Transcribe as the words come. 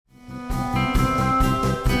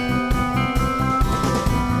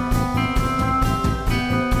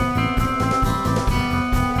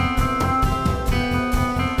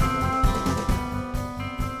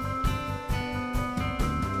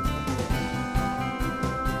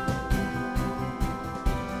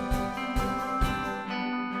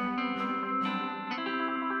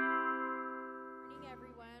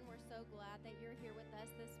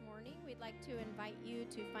invite you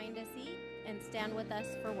to find a seat and stand with us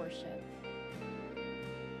for worship.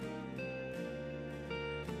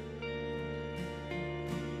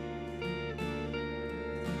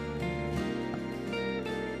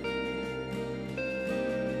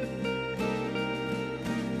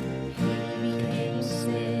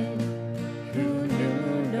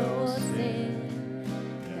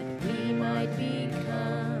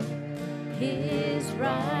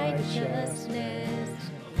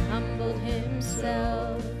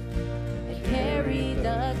 Himself and carry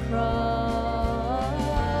the cross.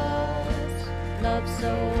 Love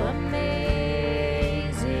so amazing.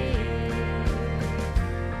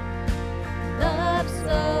 Love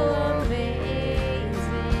so amazing.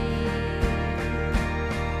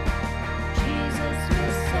 Jesus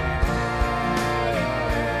Messiah,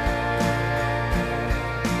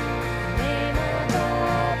 name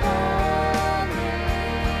above all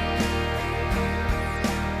names.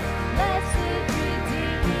 Blessed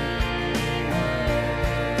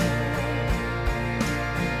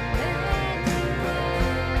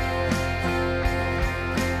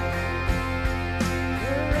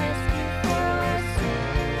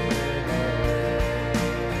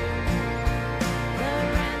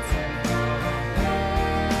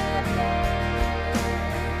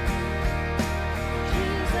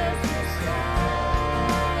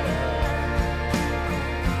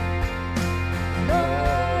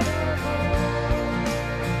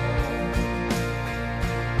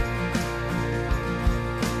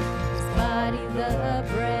the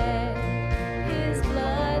bread, his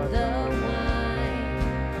blood the wine,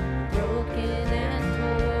 broken and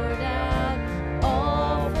poured out,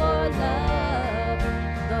 all for love.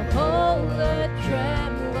 The whole earth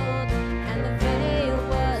trembled and the veil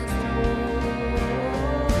was torn.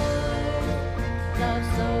 Love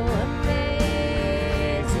so amazing.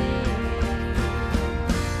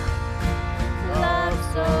 Love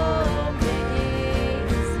so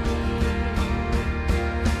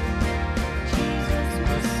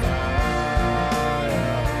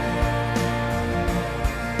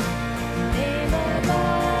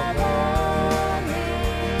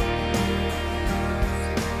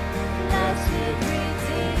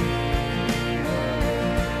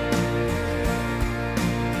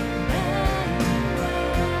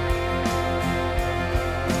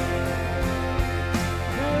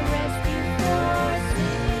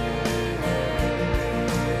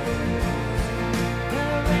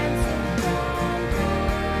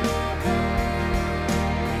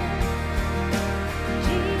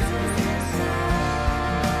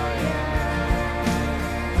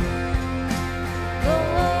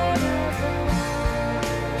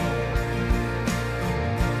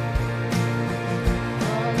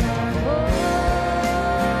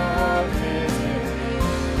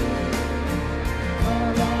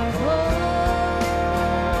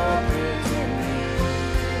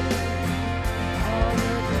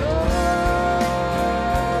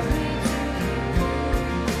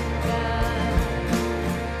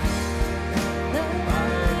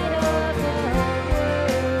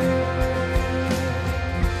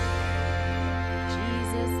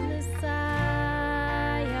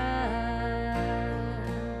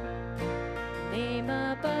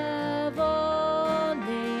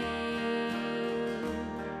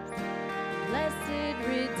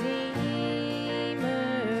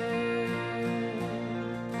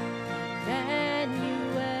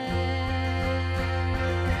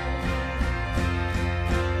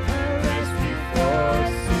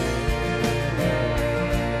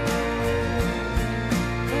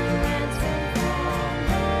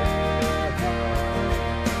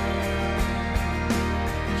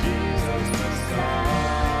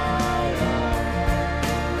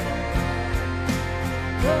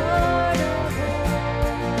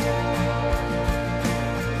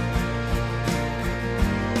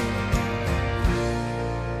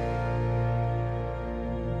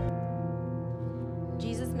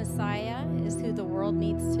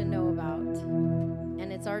needs to know about,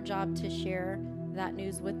 and it's our job to share that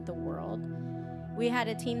news with the world. We had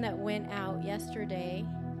a team that went out yesterday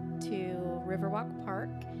to Riverwalk Park.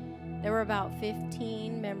 There were about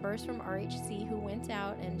 15 members from RHC who went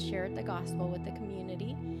out and shared the gospel with the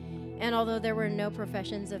community. And although there were no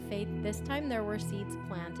professions of faith this time, there were seeds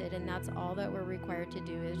planted, and that's all that we're required to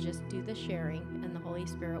do is just do the sharing, and the Holy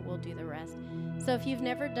Spirit will do the rest. So if you've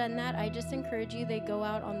never done that, I just encourage you. They go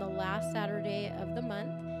out on the last Saturday of the month,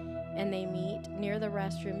 and they meet near the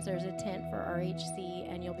restrooms. There's a tent for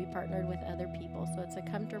RHC, and you'll be partnered with other people, so it's a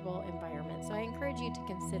comfortable environment. So I encourage you to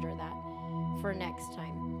consider that for next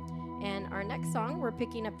time. And our next song, we're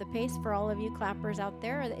picking up the pace for all of you clappers out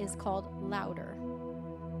there, is called Louder.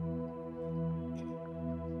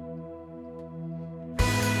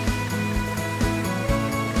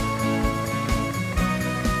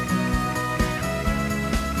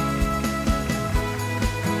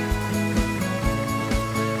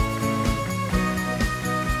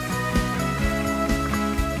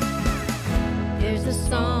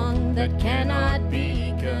 song that cannot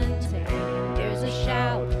be contained. There's a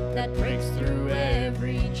shout that breaks through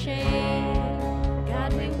every chain.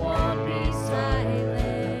 God, we won't be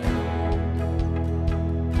silent.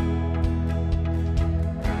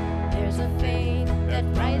 There's a faith that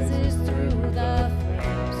rises through the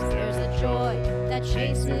flames. There's a joy that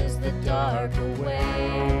chases the dark away.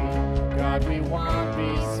 God, we won't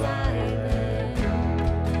be silent.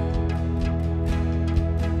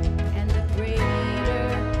 And the greater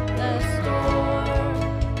the storm,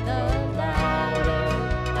 the louder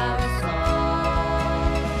our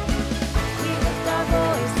song. We lift our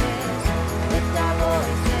voices, make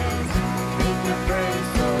your praise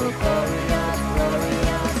so glorious,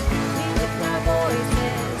 glorious. We lift our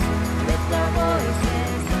voices,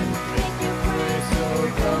 make your praise so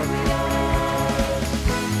glorious.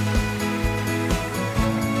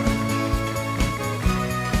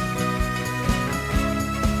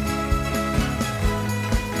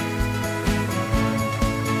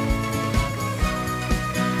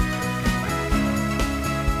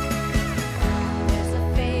 There's a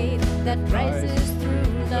faith that rises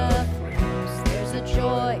through the flames. There's a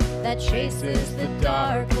joy that chases the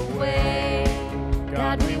dark away.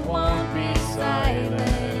 God, we won't be silent.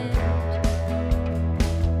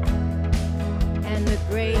 And the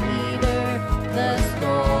greater the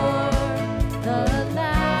storm, the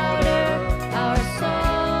louder our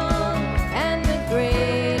song. And the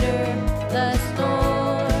greater the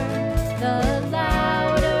storm, the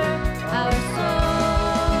louder our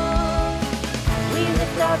song. We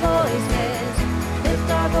lift our voices,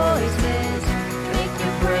 make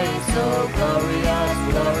your praise so glorious,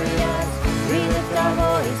 glorious. We lift our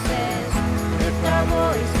voices,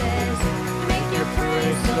 make your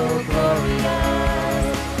praise so glorious.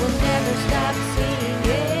 We'll never stop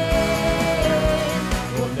singing,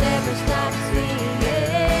 we'll never stop singing,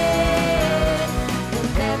 we'll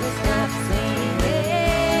never stop singing,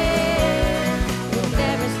 we'll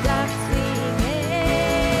never stop singing.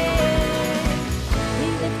 We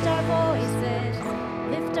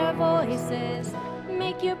lift our voices,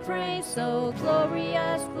 make your praise so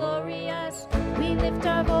glorious, glorious. We lift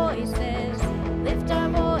our voices,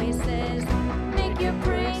 make your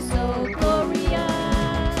praise so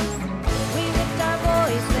glorious. We lift our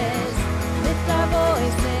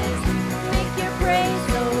voices, make your praise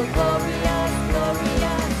so glorious,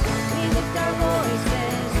 glorious. We lift our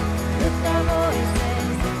voices,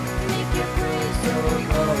 make your praise so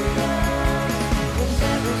glorious. We'll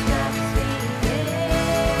never stop singing,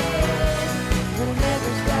 we'll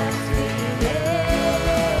never stop singing,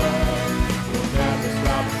 we'll never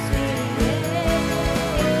stop singing,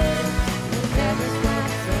 we'll never stop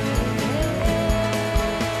singing.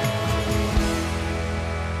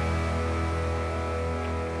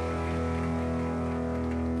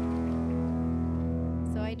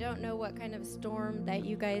 So I don't know what kind of storm that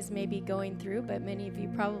you guys may be going through, but many of you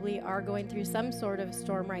probably are going through some sort of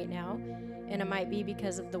storm right now. And it might be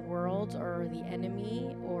because of the world or the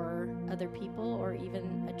enemy or other people or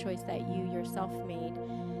even a choice that you yourself made.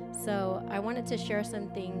 So I wanted to share some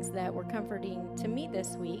things that were comforting to me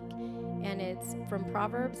this week, and it's from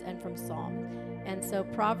Proverbs and from Psalm. And so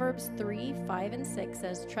Proverbs 3:5-6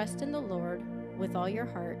 says, "Trust in the Lord with all your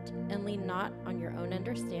heart and lean not on your own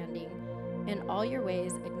understanding. In all your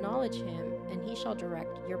ways acknowledge him, and he shall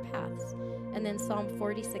direct your paths." And then Psalm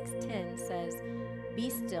 46:10 says, "Be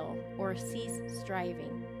still or cease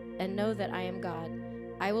striving and know that I am God.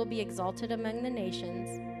 I will be exalted among the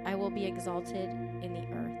nations. I will be exalted in the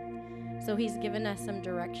earth." So he's given us some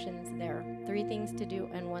directions there. 3 things to do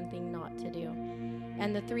and 1 thing not to do.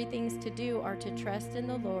 And the 3 things to do are to trust in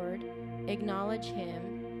the Lord, acknowledge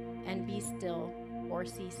him, and be still or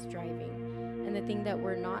cease striving. And the thing that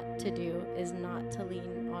we're not to do is not to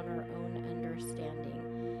lean on our own understanding.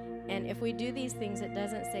 And if we do these things, it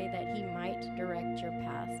doesn't say that he might direct your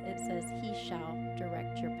paths. It says he shall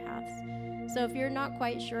direct your paths. So if you're not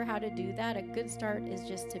quite sure how to do that, a good start is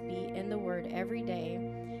just to be in the Word every day.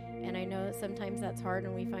 And I know that sometimes that's hard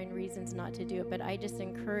and we find reasons not to do it, but I just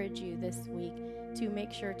encourage you this week to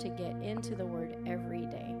make sure to get into the Word every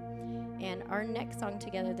day. And our next song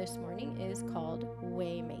together this morning is called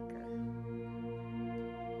Waymaker.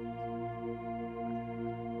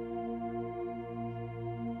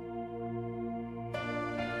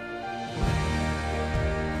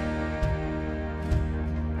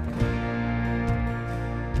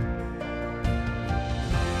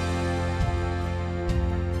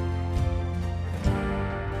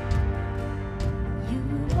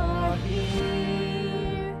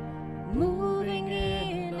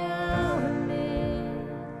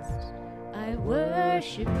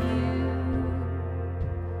 Worship you.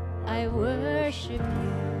 worship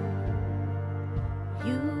you.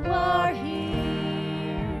 You are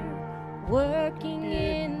here, working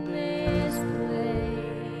in this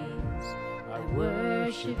place. I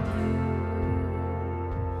worship you.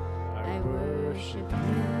 I worship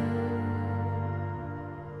you.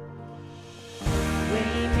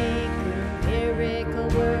 Waymaker, miracle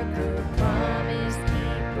worker, promise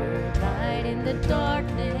keeper, light in the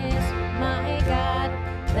darkness. My God,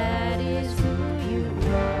 that is who you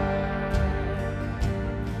are.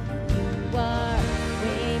 You are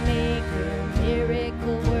waymaker,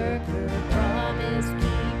 miracle worker, promise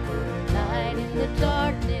keeper, light in the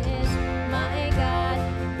darkness. My God,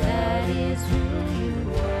 that is who you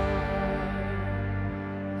are.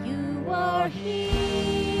 You are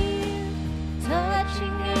here,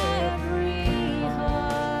 touching every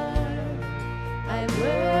heart. I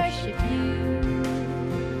worship you.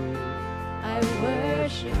 I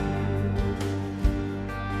worship you.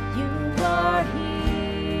 You are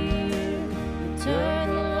here, you turn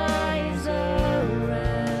the lives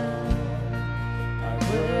around. I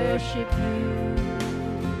worship you.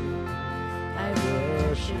 I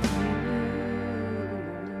worship you.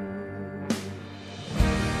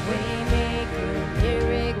 Waymaker,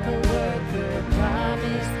 miracle worker,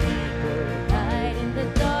 promise keeper, light in the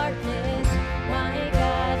darkness. My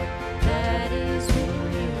God, that is who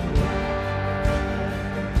you are.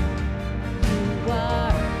 You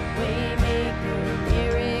are waymaker,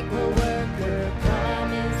 miracle worker,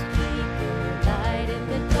 promise keeper, light in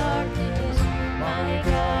the darkness. My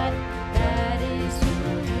God, that is who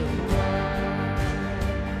you are.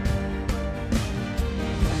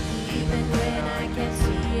 Even when I can't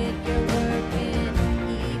see it, you're working.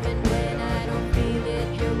 Even when I don't feel it,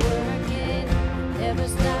 you're working. Never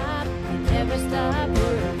stop, you never stop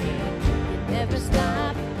working. You never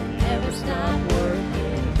stop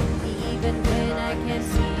working. Even when I can't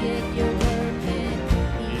see it, you're working.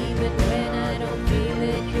 Even when I don't feel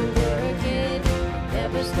it, you're working.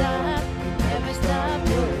 Never stop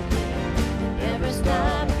working. Never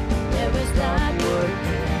stop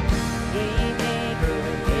working. Waymaker,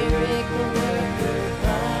 miracle worker,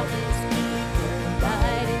 promise keeper,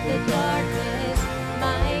 light in the darkness.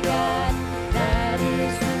 My God, that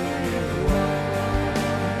is who you are.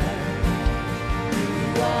 You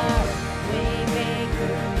are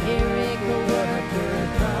waymaker, miracle worker,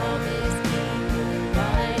 promise keeper,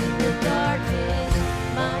 light in the darkness.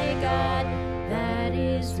 My God, that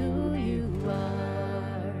is who you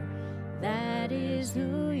are. That is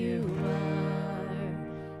who you are.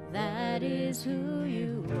 That is who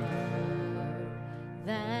you are.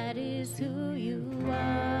 That is who you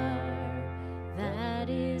are. That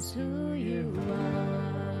is who you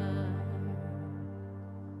are.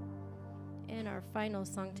 And our final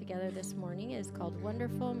song together this morning is called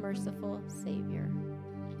Wonderful, Merciful Savior.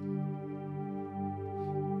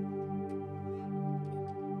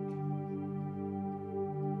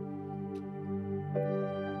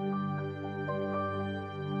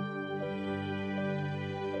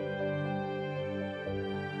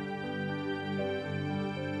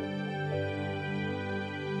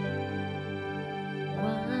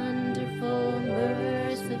 Wonderful,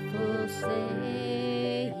 merciful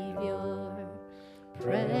Savior,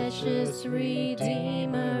 precious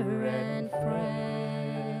Redeemer and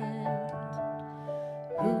friend.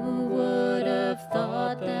 Who would have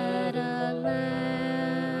thought that a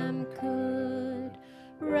lamb could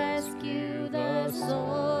rescue the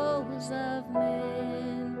souls of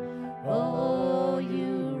men? Oh,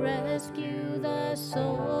 you rescue the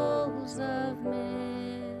souls of men.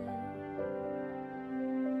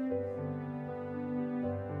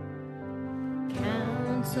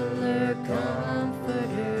 Counselor,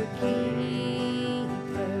 comforter, keeper,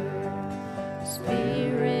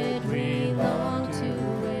 Spirit we long to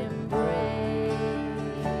embrace.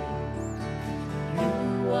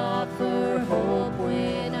 You offer hope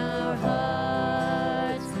when our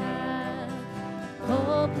hearts have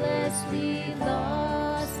hopelessly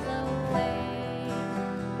lost the way.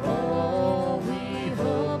 Oh, we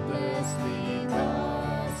hopelessly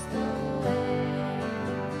lost the way.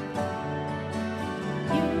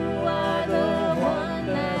 You are the one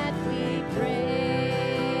that we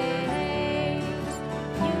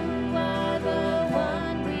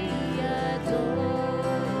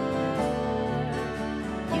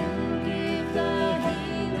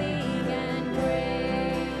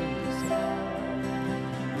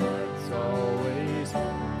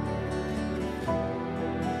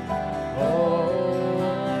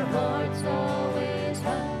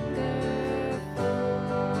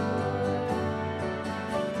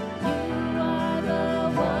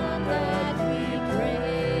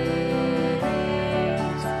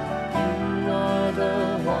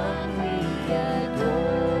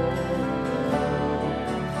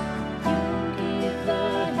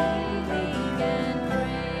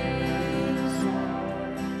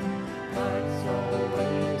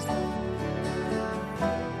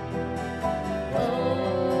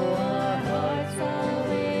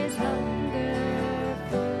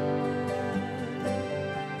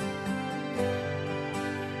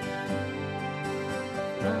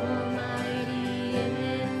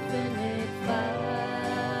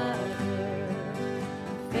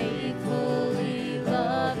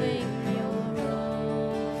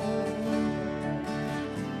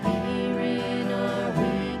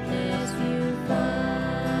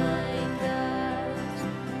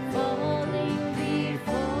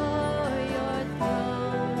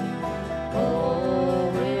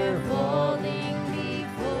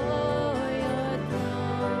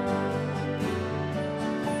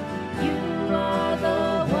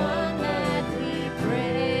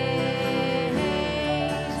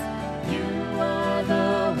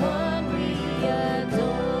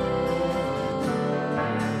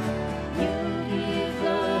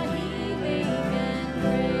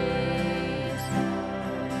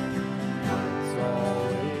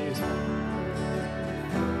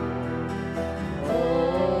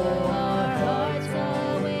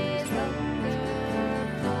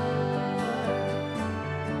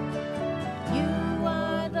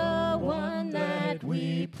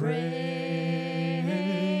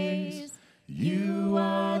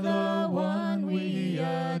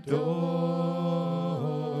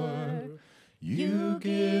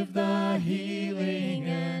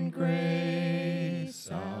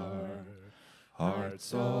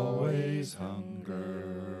hearts always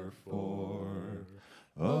hunger for.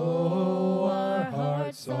 Oh, our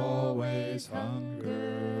hearts always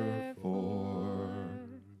hunger for.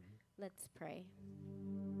 Let's pray.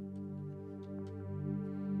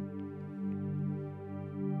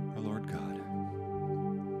 Our Lord God,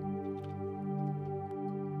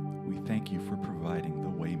 we thank you for providing the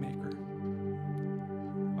Waymaker,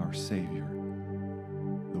 our Savior,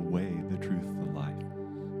 the way, the truth, the life.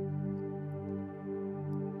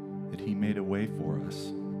 That he made a way for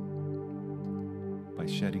us by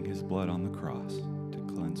shedding his blood on the cross to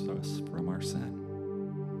cleanse us from our sin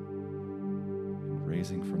and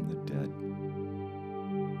raising from the dead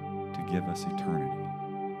to give us eternity.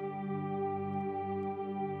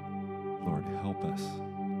 Lord, help us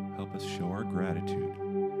show our gratitude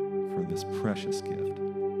for this precious gift.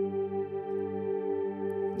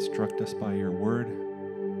 Instruct us by your word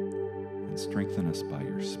and strengthen us by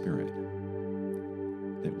your Spirit,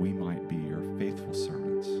 that we might be your faithful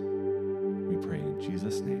servants. We pray in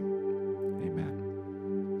Jesus' name.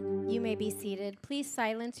 Amen. You may be seated. Please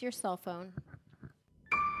silence your cell phone.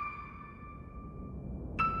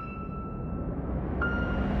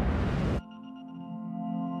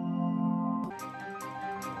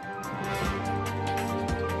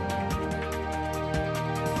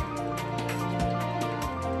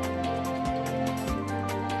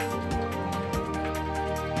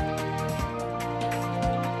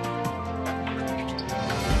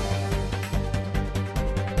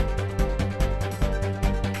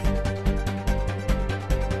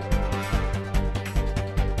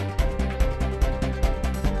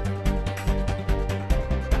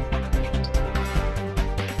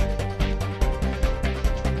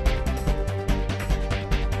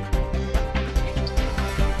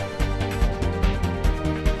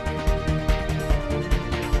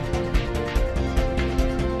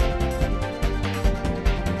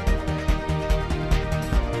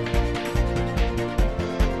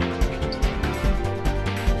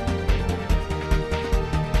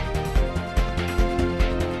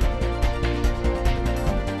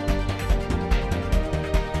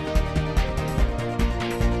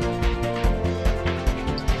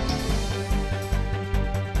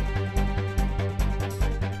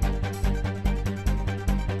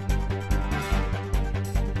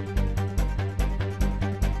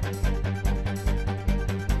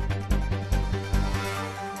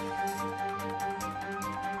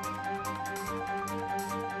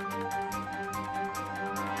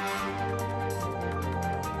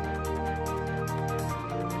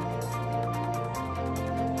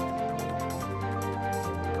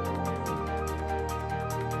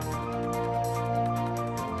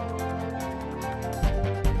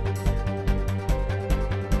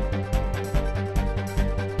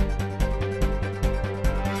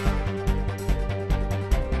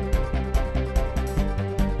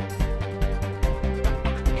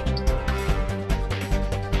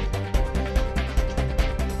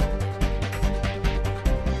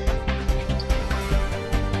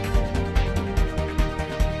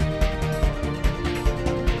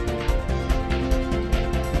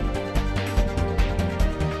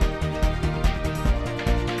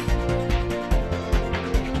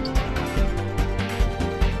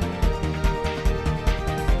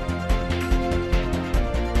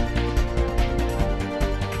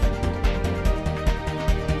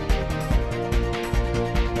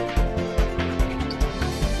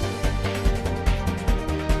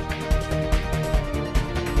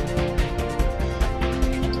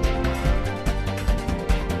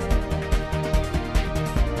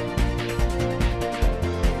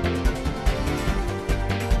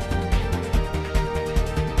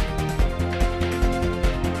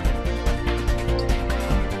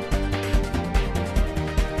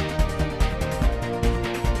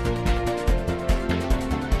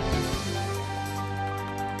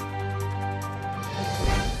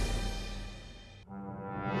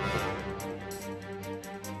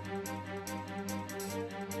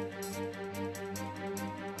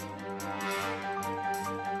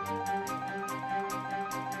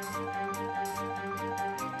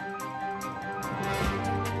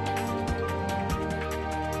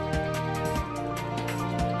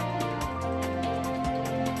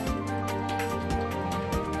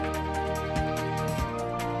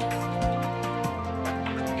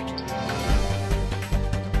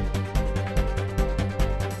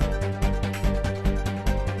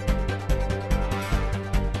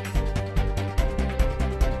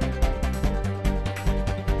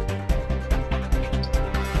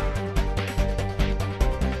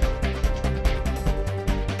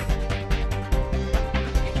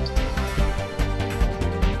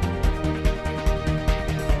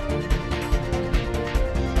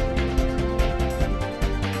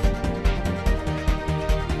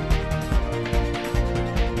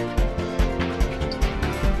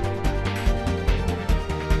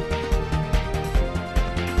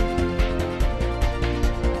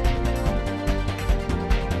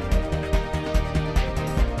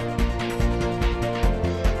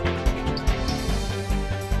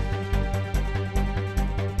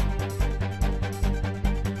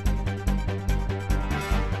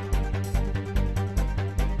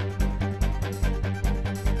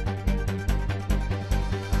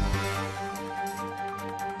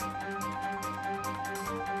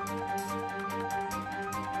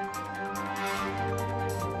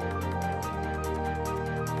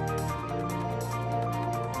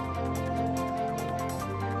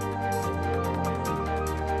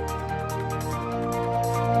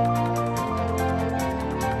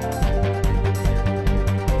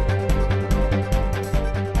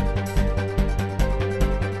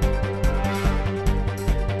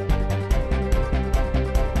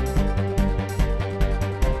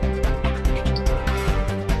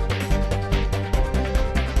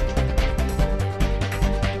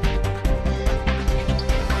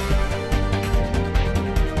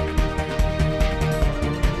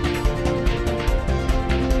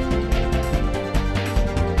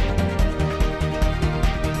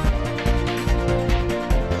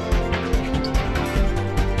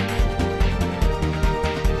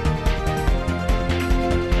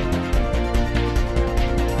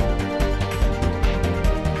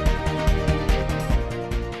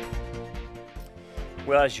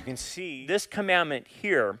 as you can see, this commandment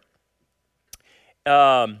here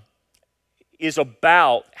is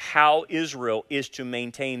about how Israel is to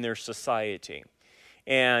maintain their society.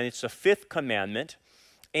 And it's a fifth commandment,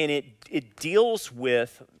 and it deals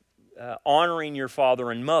with honoring your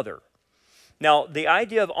father and mother. Now, the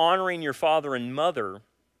idea of honoring your father and mother,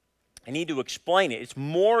 I need to explain it. It's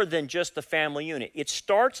more than just the family unit. It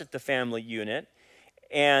starts at the family unit,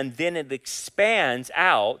 and then it expands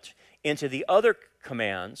out into the other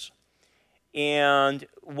commands. And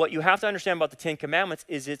what you have to understand about the Ten Commandments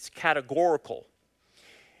is it's categorical.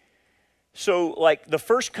 So, like, the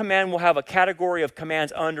first command will have a category of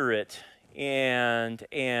commands under it, and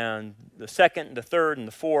the second, the third, and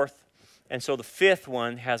the fourth. And so the fifth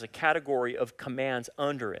one has a category of commands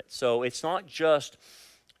under it. So it's not just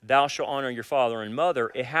thou shalt honor your father and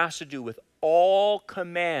mother. It has to do with all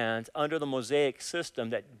commands under the Mosaic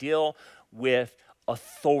system that deal with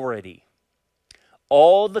authority.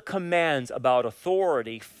 All the commands about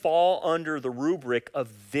authority fall under the rubric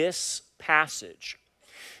of this passage.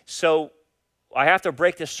 So I have to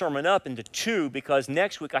break this sermon up into two, because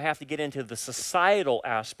next week I have to get into the societal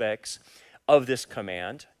aspects of this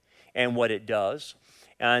command and what it does.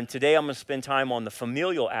 And today I'm going to spend time on the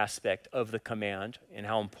familial aspect of the command and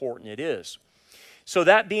how important it is. So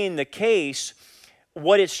that being the case,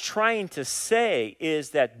 what it's trying to say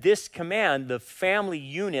is that this command, the family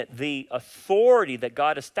unit, the authority that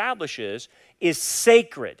God establishes, is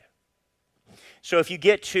sacred. So if you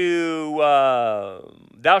get to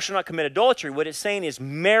thou shalt not commit adultery, what it's saying is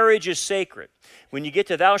marriage is sacred. When you get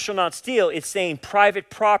to thou shalt not steal, it's saying private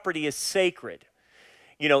property is sacred.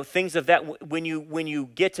 You know, things of that. When you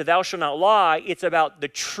get to thou shalt not lie, it's about the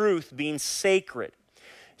truth being sacred.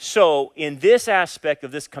 So in this aspect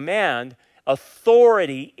of this command,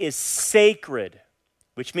 authority is sacred,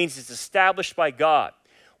 which means it's established by God.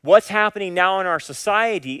 What's happening now in our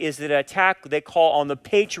society is an attack they call on the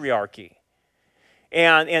patriarchy.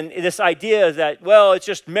 And this idea that, well, it's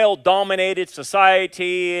just male-dominated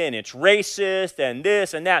society and it's racist and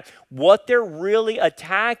this and that. What they're really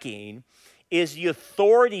attacking is the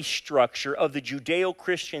authority structure of the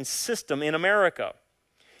Judeo-Christian system in America.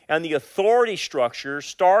 And the authority structure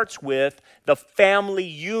starts with the family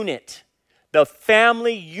unit. The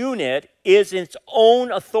family unit is its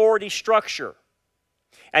own authority structure.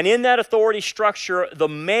 And in that authority structure, the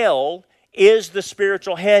male is the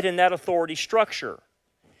spiritual head in that authority structure.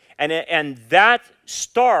 And that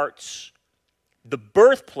starts the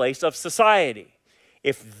birthplace of society.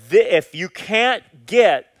 If you can't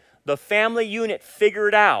get the family unit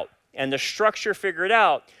figured out and the structure figured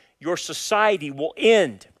out, your society will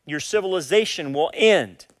end. Your civilization will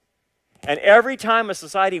end. And every time a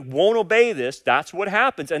society won't obey this, that's what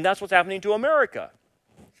happens. And that's what's happening to America.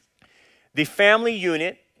 The family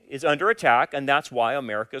unit is under attack, and that's why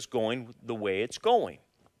America is going the way it's going.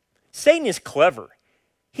 Satan is clever.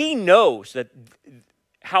 He knows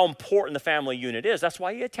how important the family unit is. That's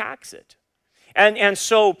why he attacks it. And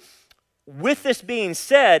so, with this being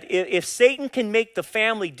said, if Satan can make the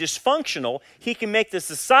family dysfunctional, he can make the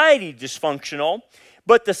society dysfunctional,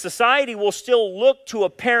 but the society will still look to a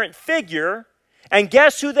parent figure, and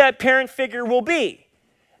guess who that parent figure will be?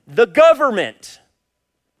 The government.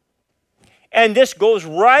 And this goes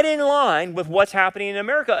right in line with what's happening in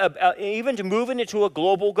America. Even to moving into a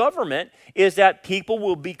global government is that people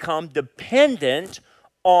will become dependent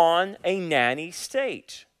on a nanny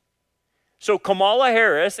state. So Kamala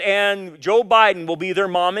Harris and Joe Biden will be their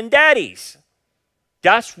mom and daddies.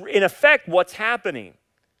 That's in effect what's happening,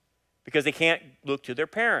 because they can't look to their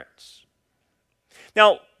parents.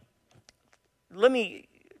 Now, let me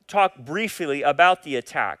talk briefly about the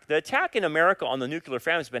attack. The attack in America on the nuclear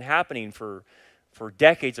family has been happening for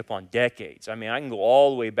decades upon decades. I mean, I can go all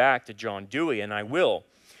the way back to John Dewey, and I will.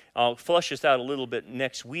 I'll flush this out a little bit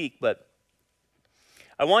next week, but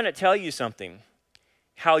I want to tell you something,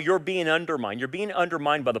 how you're being undermined. You're being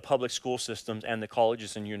undermined by the public school systems and the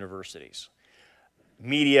colleges and universities.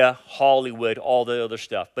 Media, Hollywood, all the other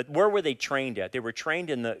stuff. But where were they trained at? They were trained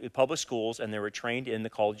in the public schools, and they were trained in the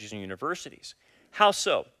colleges and universities. How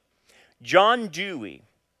so? John Dewey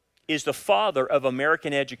is the father of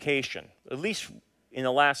American education, at least in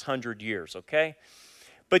the last 100 years, okay?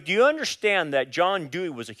 But do you understand that John Dewey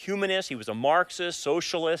was a humanist, he was a Marxist,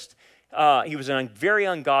 socialist, he was a very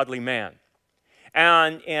ungodly man.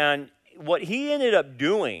 And what he ended up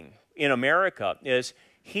doing in America is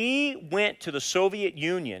he went to the Soviet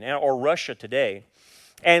Union, or Russia today,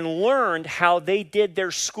 and learned how they did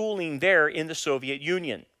their schooling there in the Soviet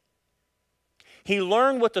Union. He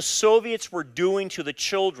learned what the Soviets were doing to the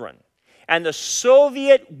children. And the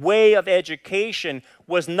Soviet way of education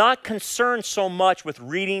was not concerned so much with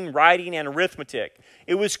reading, writing, and arithmetic.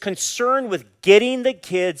 It was concerned with getting the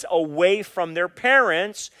kids away from their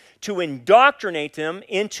parents to indoctrinate them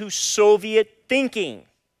into Soviet thinking.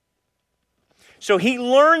 So he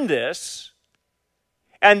learned this,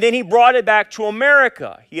 and then he brought it back to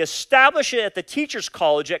America. He established it at the Teachers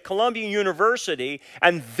College at Columbia University,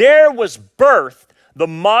 and there was birthed the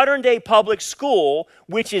modern-day public school,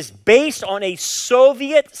 which is based on a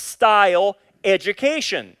Soviet-style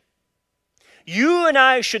education. You and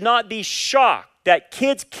I should not be shocked that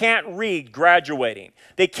kids can't read graduating.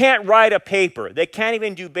 They can't write a paper. They can't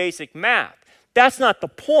even do basic math. That's not the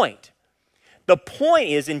point. The point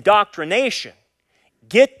is indoctrination.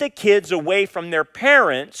 Get the kids away from their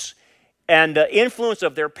parents and the influence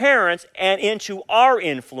of their parents and into our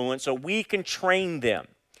influence so we can train them.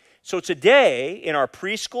 So today, in our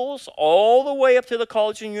preschools, all the way up to the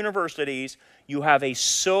colleges and universities, you have a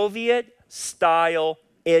Soviet-style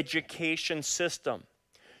education system.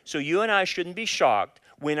 So you and I shouldn't be shocked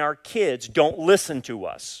when our kids don't listen to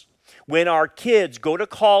us. When our kids go to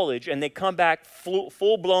college and they come back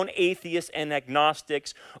full-blown atheists and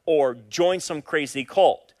agnostics or join some crazy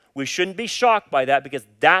cult. We shouldn't be shocked by that because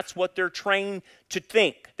that's what they're trained to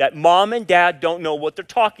think, that mom and dad don't know what they're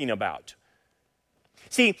talking about.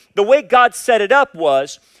 See, the way God set it up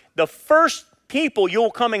was the first people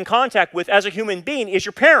you'll come in contact with as a human being is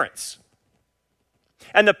your parents.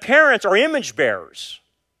 And the parents are image bearers.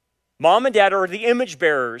 Mom and dad are the image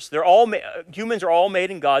bearers. Humans are all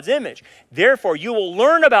made in God's image. Therefore, you will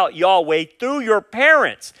learn about Yahweh through your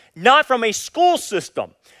parents, not from a school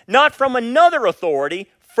system, not from another authority,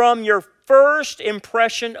 from your first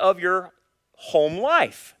impression of your home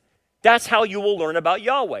life. That's how you will learn about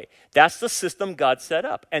Yahweh. That's the system God set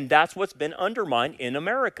up, and that's what's been undermined in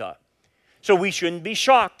America. So we shouldn't be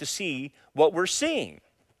shocked to see what we're seeing.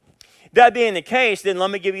 That being the case, then let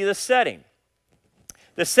me give you the setting.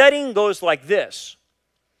 The setting goes like this.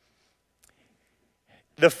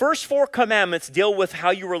 The first 4 commandments deal with how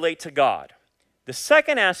you relate to God. The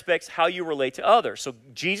second aspect is how you relate to others. So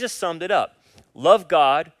Jesus summed it up. Love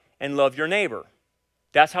God and love your neighbor.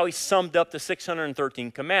 That's how he summed up the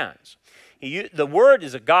 613 commands. The word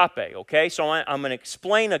is agape, okay? So I'm going to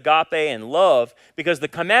explain agape and love because the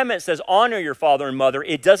commandment says honor your father and mother.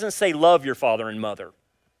 It doesn't say love your father and mother.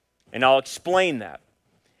 And I'll explain that.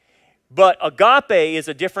 But agape is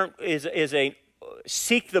a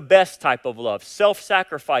seek the best type of love,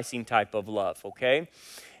 self-sacrificing type of love, okay?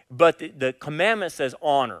 But the commandment says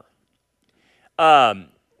honor.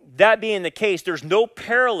 That being the case, there's no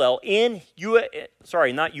parallel in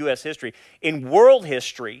U.S. history, in world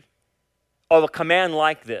history of a command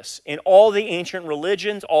like this. In all the ancient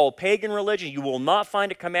religions, all pagan religions, you will not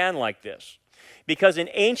find a command like this. Because in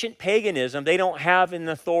ancient paganism, they don't have an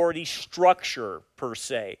authority structure per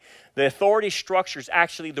se. The authority structure is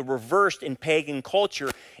actually the reverse in pagan culture.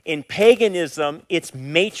 In paganism, it's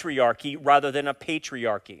matriarchy rather than a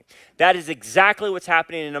patriarchy. That is exactly what's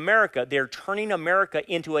happening in America. They're turning America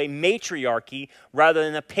into a matriarchy rather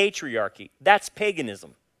than a patriarchy. That's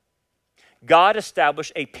paganism. God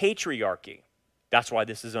established a patriarchy. That's why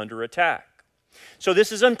this is under attack. So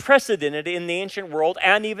this is unprecedented in the ancient world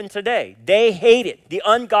and even today. They hate it. The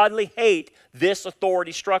ungodly hate this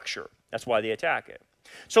authority structure. That's why they attack it.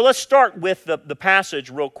 So let's start with the passage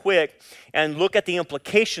real quick and look at the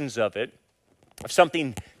implications of it, of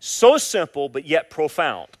something so simple but yet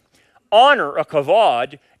profound. Honor, a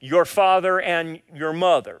kavod, your father and your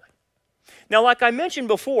mother. Now, like I mentioned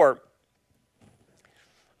before,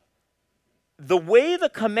 the way the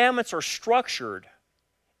commandments are structured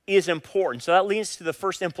is important. So that leads to the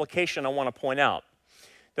first implication I want to point out.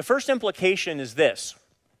 The first implication is this.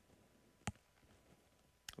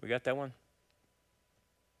 We got that one?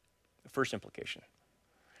 The first implication.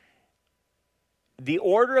 The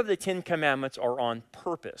order of the 10 Commandments are on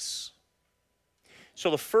purpose. So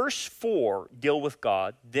the first 4 deal with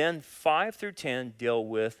God, then 5 through 10 deal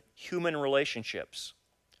with human relationships.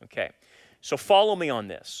 Okay, so follow me on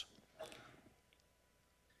this.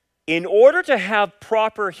 In order to have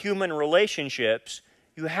proper human relationships,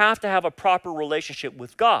 you have to have a proper relationship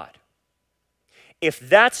with God. If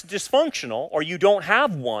that's dysfunctional, or you don't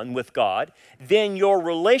have one with God, then your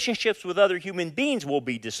relationships with other human beings will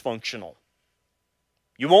be dysfunctional.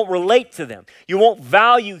 You won't relate to them. You won't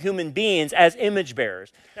value human beings as image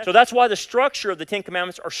bearers. So that's why the structure of the 10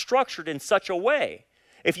 Commandments are structured in such a way.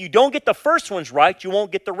 If you don't get the first ones right, you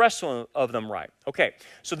won't get the rest of them right. Okay,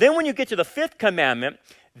 so then when you get to the 5th commandment,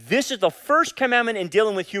 this is the first commandment in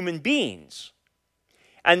dealing with human beings.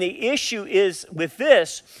 And the issue is with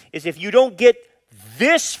this, is if you don't get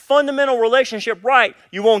this fundamental relationship right,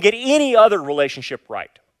 you won't get any other relationship right.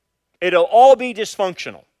 It'll all be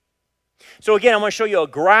dysfunctional. So again, I'm going to show you a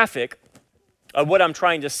graphic of what I'm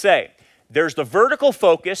trying to say. There's the vertical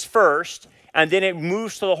focus first, and then it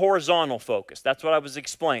moves to the horizontal focus. That's what I was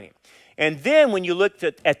explaining. And then when you look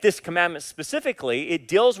at this commandment specifically, it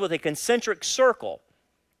deals with a concentric circle.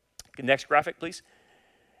 Next graphic, please.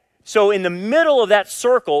 So in the middle of that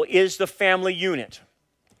circle is the family unit.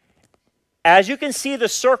 As you can see, the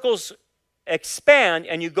circles expand,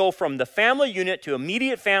 and you go from the family unit to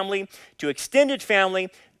immediate family, to extended family,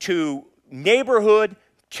 to neighborhood,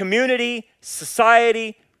 community,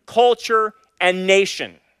 society, culture, and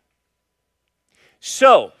nation.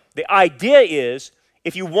 So the idea is,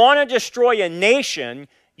 if you want to destroy a nation,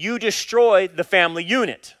 you destroy the family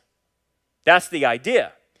unit. That's the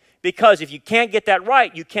idea. Because if you can't get that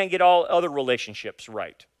right, you can't get all other relationships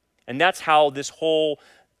right. And that's how this whole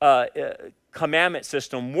commandment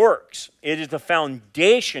system works. It is the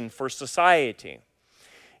foundation for society.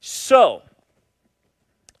 So,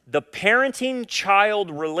 the parenting-child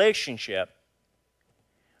relationship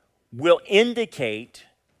will indicate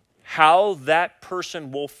how that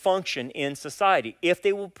person will function in society, if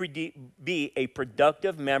they will be a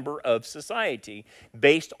productive member of society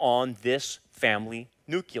based on this family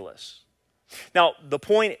nucleus. Now, the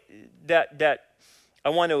point that I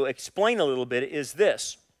want to explain a little bit is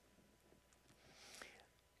this.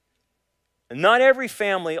 Not every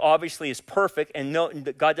family, obviously, is perfect,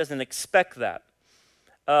 and God doesn't expect that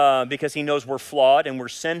because He knows we're flawed and we're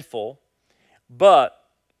sinful. But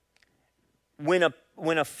when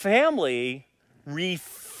a family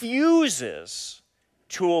refuses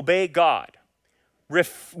to obey God,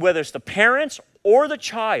 whether it's the parents or the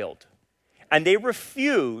child, and they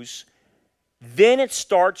refuse, then it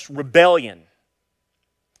starts rebellion.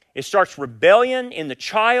 It starts rebellion in the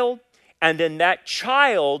child, and then that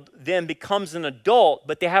child then becomes an adult,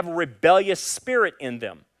 but they have a rebellious spirit in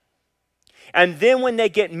them. And then when they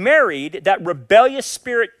get married, that rebellious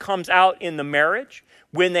spirit comes out in the marriage.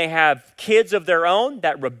 When they have kids of their own,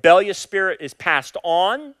 that rebellious spirit is passed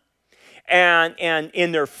on. And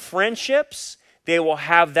in their friendships, they will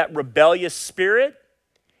have that rebellious spirit,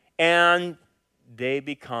 and they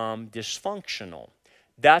become dysfunctional.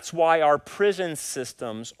 That's why our prison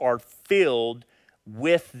systems are filled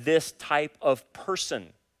with this type of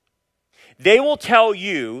person. They will tell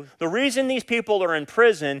you the reason these people are in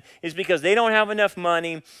prison is because they don't have enough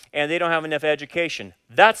money and they don't have enough education.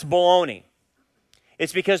 That's baloney.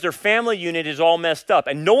 It's because their family unit is all messed up,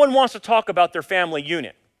 and no one wants to talk about their family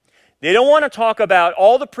unit. They don't want to talk about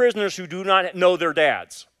all the prisoners who do not know their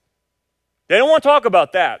dads. They don't want to talk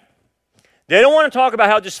about that. They don't want to talk about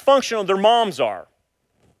how dysfunctional their moms are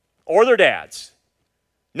or their dads.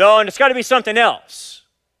 No, and it's got to be something else.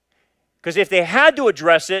 Because if they had to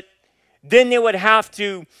address it, then they would have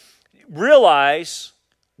to realize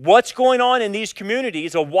what's going on in these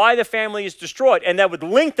communities of why the family is destroyed. And that would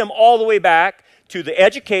link them all the way back to the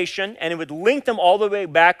education, and it would link them all the way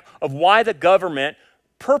back of why the government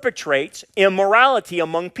perpetrates immorality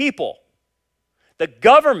among people. The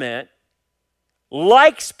government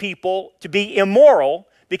likes people to be immoral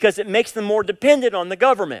because it makes them more dependent on the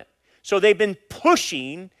government. So they've been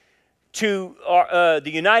pushing to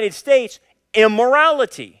the United States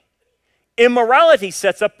immorality. Immorality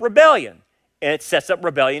sets up rebellion, and it sets up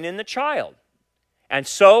rebellion in the child. And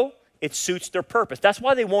so it suits their purpose. That's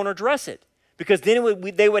why they won't address it, because then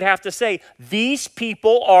they would have to say, these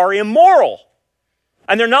people are immoral.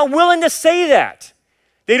 And they're not willing to say that.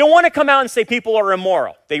 They don't want to come out and say people are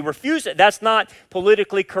immoral. They refuse it. That's not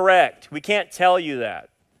politically correct. We can't tell you that.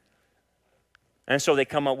 And so they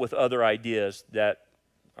come up with other ideas that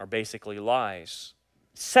are basically lies.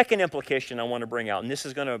 Second implication I want to bring out, and this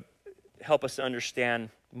is going to help us to understand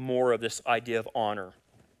more of this idea of honor.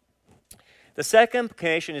 The second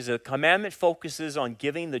implication is that the commandment focuses on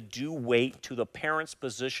giving the due weight to the parent's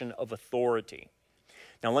position of authority.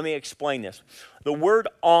 Now let me explain this. The word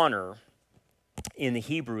honor in the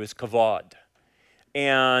Hebrew is kavod.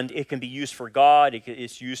 And it can be used for God.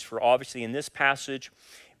 It's used for, obviously, in this passage.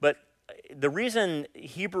 But the reason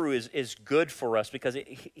Hebrew is good for us, because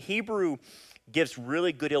Hebrew gives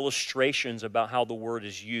really good illustrations about how the word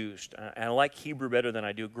is used. And I like Hebrew better than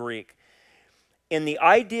I do Greek. And the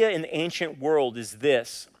idea in the ancient world is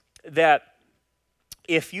this, that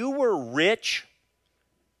if you were rich,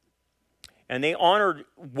 and they honored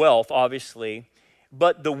wealth, obviously,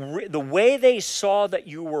 but the way they saw that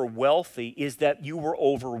you were wealthy is that you were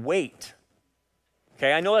overweight.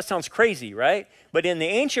 Okay, I know that sounds crazy, right? But in the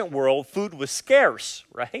ancient world, food was scarce,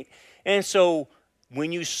 right? And so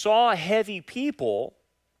when you saw heavy people,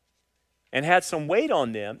 and had some weight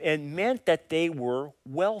on them, it meant that they were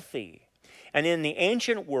wealthy. And in the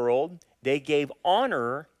ancient world, they gave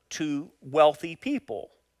honor to wealthy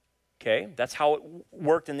people. Okay, that's how it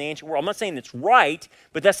worked in the ancient world. I'm not saying it's right,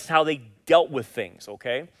 but that's how they dealt with things,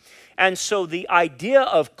 okay? And so the idea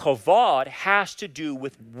of kavod has to do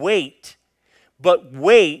with weight, but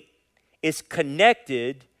weight is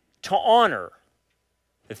connected to honor,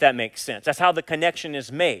 if that makes sense. That's how the connection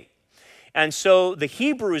is made. And so the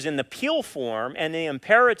Hebrew is in the peel form and the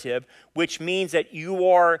imperative, which means that you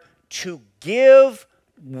are to give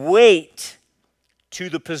weight to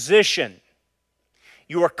the position.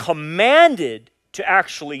 You are commanded to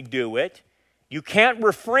actually do it. You can't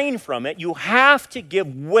refrain from it. You have to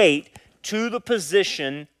give weight to the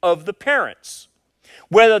position of the parents.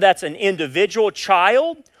 Whether that's an individual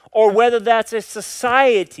child or whether that's a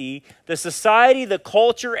society, the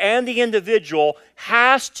culture, and the individual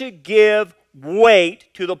has to give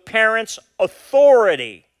weight to the parents'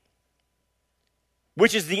 authority,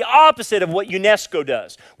 which is the opposite of what UNESCO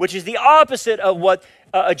does, which is the opposite of what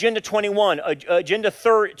Agenda 21, Agenda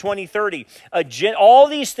 2030, all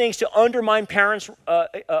these things to undermine parents'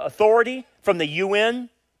 authority from the UN,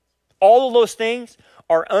 all of those things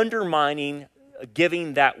are undermining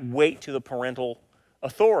giving that weight to the parental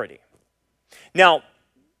authority. Now,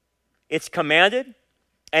 it's commanded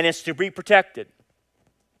and it's to be protected.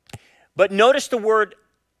 But notice the word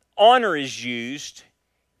honor is used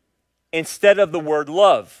instead of the word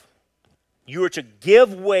love. You are to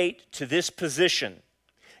give weight to this position.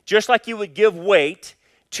 Just like you would give weight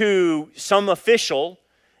to some official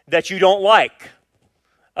that you don't like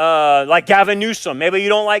Gavin Newsom. Maybe you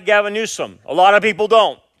don't like Gavin Newsom. A lot of people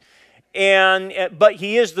don't. But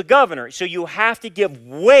he is the governor. So you have to give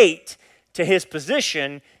weight to his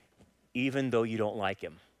position even though you don't like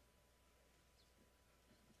him.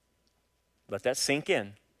 Let that sink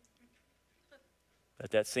in.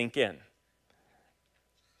 Let that sink in.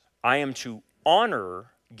 I am to honor,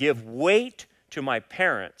 give weight to my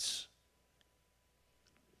parents,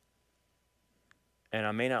 and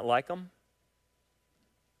I may not like them.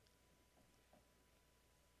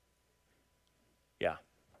 Yeah.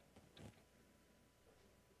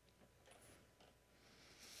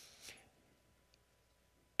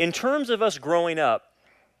 In terms of us growing up,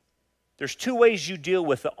 there's two ways you deal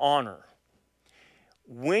with the honor.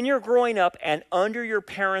 When you're growing up and under your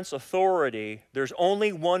parents' authority, there's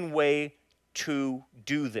only one way to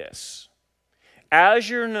do this. As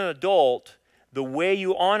you're an adult, the way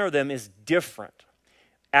you honor them is different.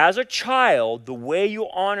 As a child, the way you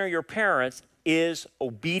honor your parents is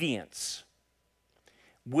obedience.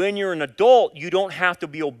 When you're an adult, you don't have to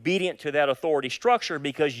be obedient to that authority structure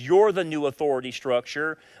because you're the new authority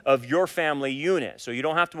structure of your family unit. So you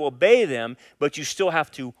don't have to obey them, but you still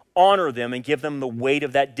have to honor them and give them the weight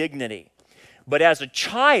of that dignity. But as a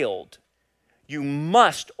child, you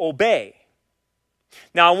must obey.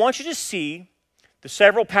 Now, I want you to see the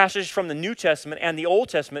several passages from the New Testament and the Old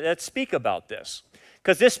Testament that speak about this.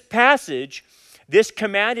 Because this passage, this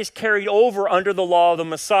command is carried over under the law of the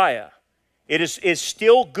Messiah. It is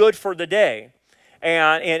still good for the day.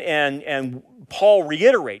 And Paul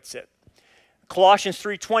reiterates it. Colossians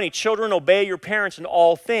 3:20, children, obey your parents in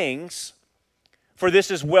all things, for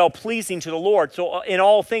this is well-pleasing to the Lord. So in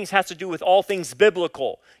all things has to do with all things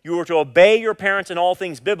biblical. You are to obey your parents in all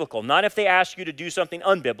things biblical. Not if they ask you to do something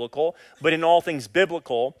unbiblical, but in all things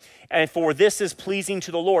biblical. And for this is pleasing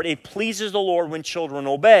to the Lord. It pleases the Lord when children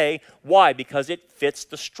obey. Why? Because it fits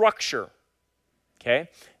the structure. Okay?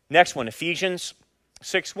 Next one, Ephesians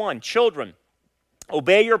 6:1. Children,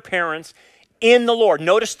 obey your parents in the Lord.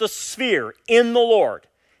 Notice the sphere, in the Lord.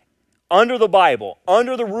 Under the Bible,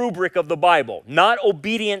 under the rubric of the Bible. Not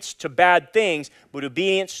obedience to bad things, but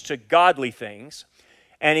obedience to godly things.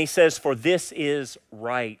 And he says, for this is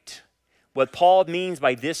right. What Paul means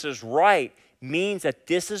by this is right means that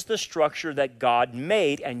this is the structure that God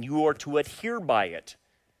made and you are to adhere by it.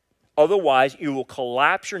 Otherwise, you will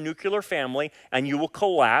collapse your nuclear family and you will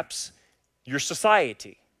collapse your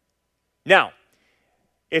society. Now,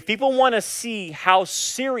 if people want to see how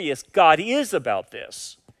serious God is about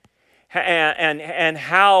this, and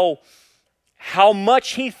how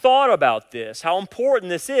much he thought about this, how important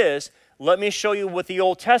this is, let me show you what the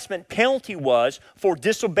Old Testament penalty was for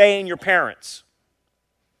disobeying your parents.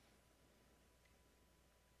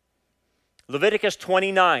 Leviticus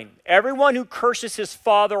 29. Everyone who curses his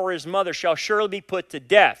father or his mother shall surely be put to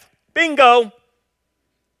death. Bingo!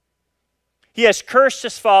 He has cursed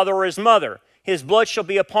his father or his mother. His blood shall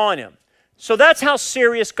be upon him. So that's how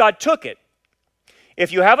serious God took it.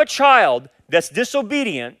 If you have a child that's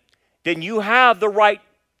disobedient, then you have the right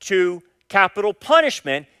to capital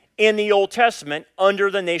punishment in the Old Testament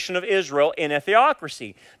under the nation of Israel in a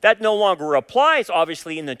theocracy. That no longer applies,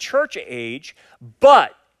 obviously, in the church age,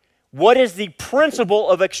 but what is the principle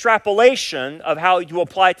of extrapolation of how you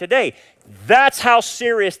apply it today? That's how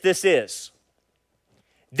serious this is.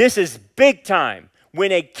 This is big time.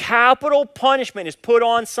 When a capital punishment is put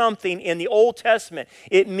on something in the Old Testament,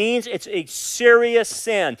 it means it's a serious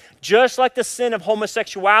sin. Just like the sin of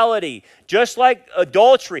homosexuality, just like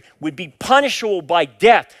adultery would be punishable by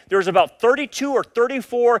death. There's about 32 or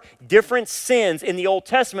 34 different sins in the Old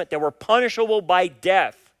Testament that were punishable by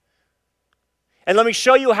death. And let me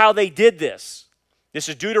show you how they did this. This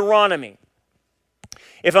is Deuteronomy.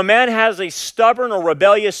 If a man has a stubborn or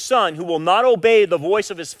rebellious son who will not obey the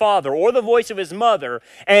voice of his father or the voice of his mother,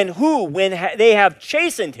 and who, when they have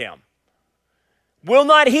chastened him, will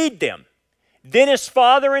not heed them, then his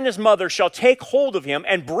father and his mother shall take hold of him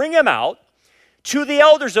and bring him out to the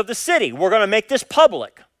elders of the city. We're going to make this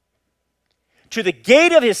public. To the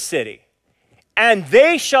gate of his city. And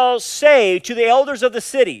they shall say to the elders of the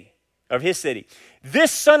city, of his city,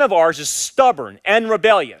 this son of ours is stubborn and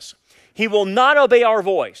rebellious. He will not obey our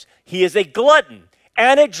voice. He is a glutton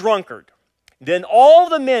and a drunkard. Then all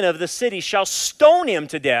the men of the city shall stone him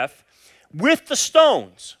to death with the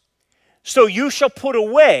stones. So you shall put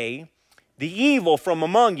away the evil from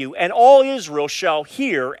among you, and all Israel shall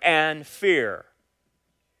hear and fear.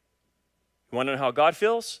 You want to know how God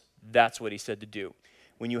feels? That's what he said to do.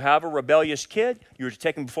 When you have a rebellious kid, you're to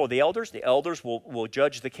take him before the elders. The elders will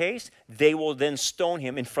judge the case. They will then stone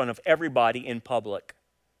him in front of everybody in public.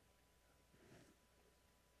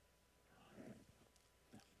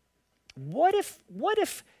 What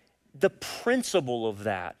if the principle of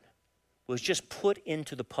that was just put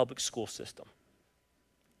into the public school system?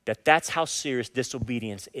 That's how serious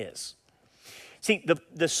disobedience is. See,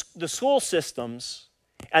 the school systems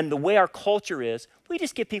and the way our culture is, we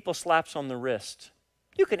just give people slaps on the wrist.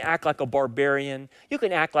 You can act like a barbarian. You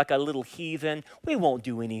can act like a little heathen. We won't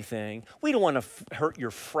do anything. We don't want to hurt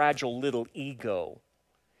your fragile little ego.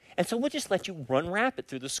 And so we'll just let you run rampant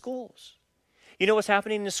through the schools. You know what's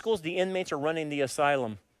happening in the schools? The inmates are running the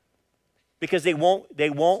asylum because they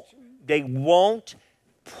won't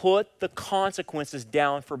put the consequences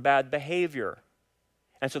down for bad behavior.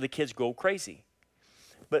 And so the kids go crazy.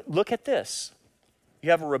 But look at this. You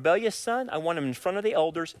have a rebellious son. I want him in front of the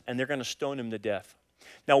elders, and they're going to stone him to death.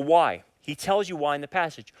 Now, why? He tells you why in the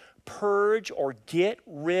passage. Purge or get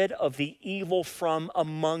rid of the evil from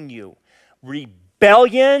among you.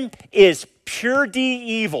 Rebellion is pure D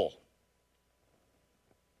evil.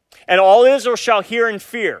 And all Israel shall hear and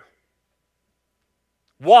fear.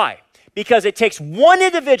 Why? Because it takes one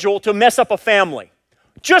individual to mess up a family.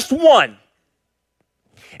 Just one.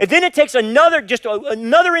 And then it takes another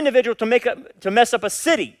individual to mess up a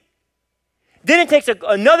city. Then it takes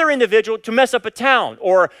another individual to mess up a town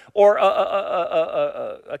or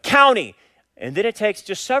a county. And then it takes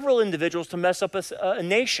just several individuals to mess up a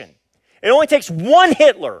nation. It only takes one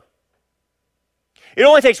Hitler. It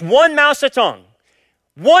only takes one Mao Zedong.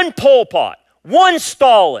 One Pol Pot, one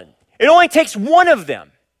Stalin. It only takes one of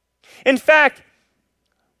them. In fact,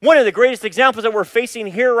 one of the greatest examples that we're facing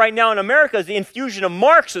here right now in America is the infusion of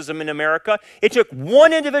Marxism in America. It took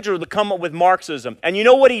one individual to come up with Marxism. And you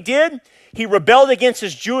know what he did? He rebelled against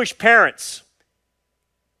his Jewish parents.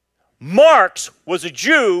 Marx was a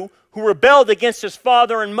Jew who rebelled against his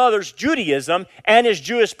father and mother's Judaism and his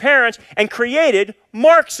Jewish parents and created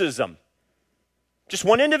Marxism. Just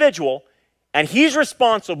one individual. And he's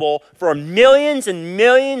responsible for millions and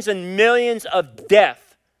millions and millions of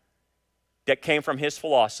death that came from his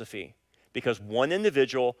philosophy because one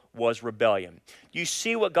individual was rebellion. You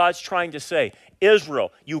see what God's trying to say?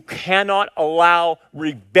 Israel, you cannot allow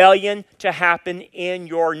rebellion to happen in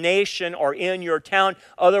your nation or in your town.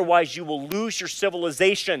 Otherwise, you will lose your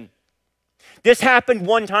civilization. This happened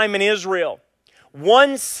one time in Israel.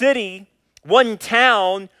 One city, one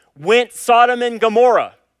town went Sodom and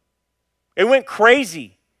Gomorrah. It went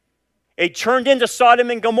crazy. It turned into Sodom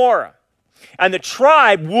and Gomorrah. And the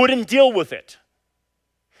tribe wouldn't deal with it.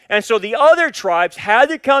 And so the other tribes had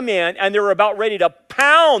to come in, and they were about ready to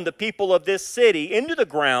pound the people of this city into the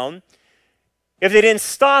ground if they didn't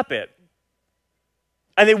stop it.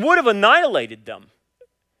 And they would have annihilated them.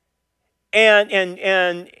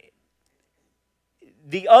 And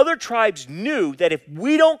the other tribes knew that if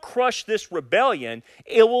we don't crush this rebellion,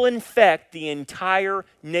 it will infect the entire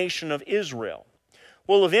nation of Israel.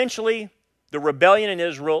 Well, eventually, the rebellion in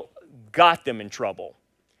Israel got them in trouble.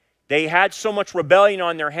 They had so much rebellion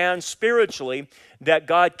on their hands spiritually that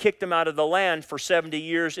God kicked them out of the land for 70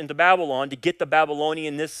 years into Babylon to get the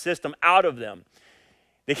Babylonian system out of them.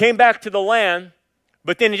 They came back to the land,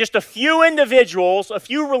 But then just a few individuals, a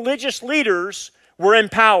few religious leaders were in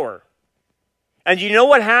power. And you know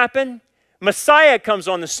what happened? Messiah comes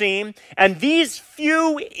on the scene, and these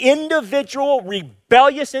few individual,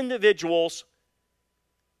 rebellious individuals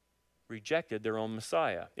rejected their own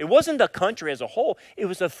Messiah. It wasn't the country as a whole. It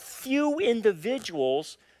was a few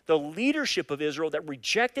individuals, the leadership of Israel, that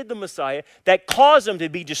rejected the Messiah, that caused them to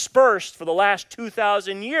be dispersed for the last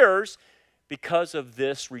 2,000 years because of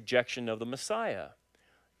this rejection of the Messiah.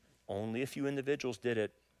 Only a few individuals did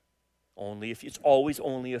it. Only a few. It's always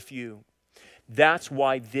only a few. That's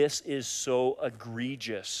why this is so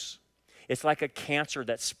egregious. It's like a cancer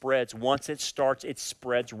that spreads. Once it starts, it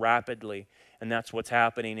spreads rapidly. And that's what's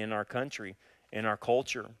happening in our country, in our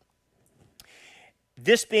culture.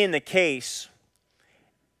 This being the case,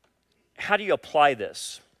 how do you apply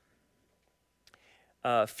this?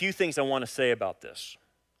 A few things I want to say about this.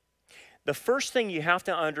 The first thing you have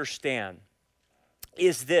to understand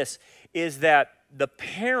is this, is that the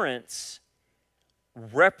parents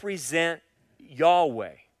represent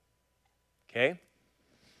Yahweh. Okay?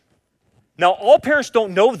 Now, all parents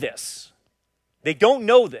don't know this. They don't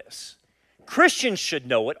know this. Christians should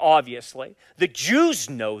know it, obviously. The Jews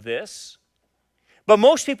know this. But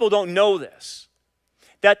most people don't know this.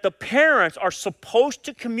 That the parents are supposed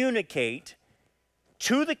to communicate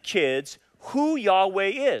to the kids who Yahweh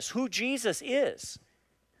is, who Jesus is.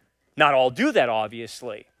 Not all do that,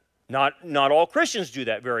 obviously. Not all Christians do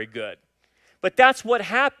that very good. But that's what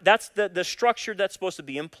that's the structure that's supposed to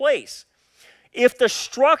be in place. If the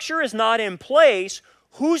structure is not in place,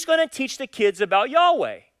 who's going to teach the kids about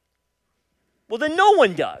Yahweh? Well, then no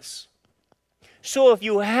one does. So if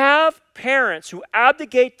you have parents who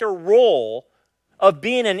abdicate their role of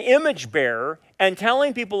being an image bearer and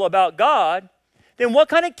telling people about God, then what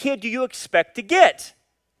kind of kid do you expect to get?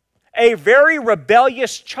 A very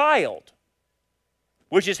rebellious child,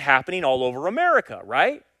 which is happening all over America,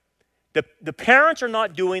 right? The parents are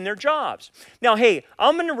not doing their jobs. Now, hey,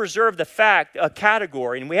 I'm going to reserve a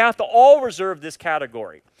category, and we have to all reserve this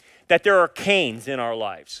category, that there are Cains in our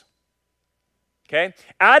lives. Okay?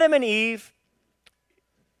 Adam and Eve,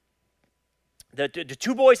 the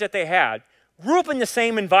two boys that they had, grew up in the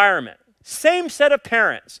same environment. Same set of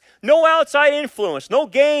parents. No outside influence, no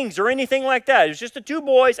gangs or anything like that. It was just the two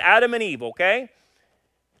boys, Adam and Eve, okay?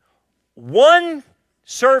 One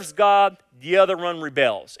serves God, the other one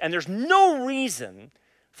rebels. And there's no reason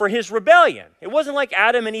for his rebellion. It wasn't like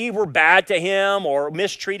Adam and Eve were bad to him or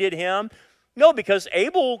mistreated him. No, because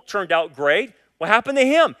Abel turned out great. What happened to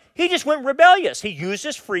him? He just went rebellious. He used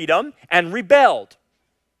his freedom and rebelled.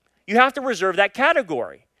 You have to reserve that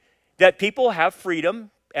category, that people have freedom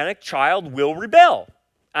and a child will rebel.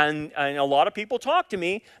 And a lot of people talk to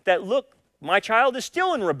me that, look, my child is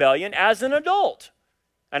still in rebellion as an adult,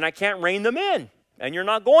 and I can't rein them in, and you're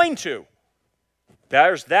not going to.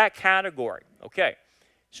 There's that category. Okay,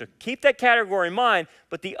 so keep that category in mind,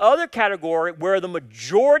 but the other category where the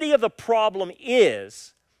majority of the problem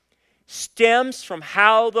is stems from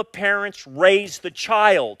how the parents raise the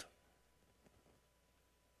child.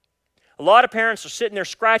 A lot of parents are sitting there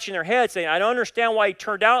scratching their heads saying, I don't understand why he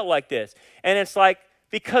turned out like this. And it's like,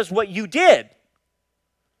 because what you did.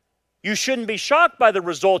 You shouldn't be shocked by the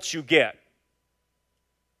results you get.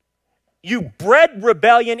 You bred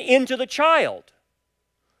rebellion into the child.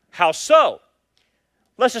 How so?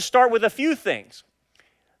 Let's just start with a few things.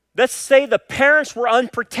 Let's say the parents were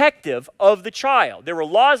unprotective of the child. They were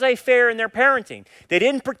laissez-faire in their parenting. They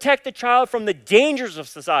didn't protect the child from the dangers of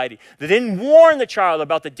society. They didn't warn the child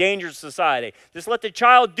about the dangers of society. Just let the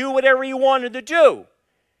child do whatever he wanted to do.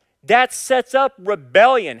 That sets up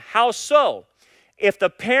rebellion. How so? If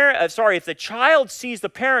the child sees the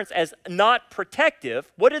parents as not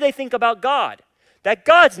protective, what do they think about God? That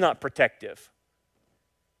God's not protective.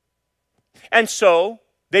 And so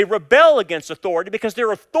they rebel against authority because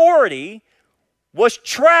their authority was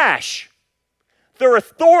trash. Their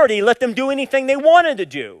authority let them do anything they wanted to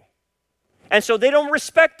do. And so they don't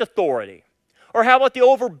respect authority. Or how about the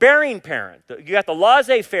overbearing parent? You got the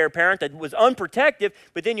laissez-faire parent that was unprotective,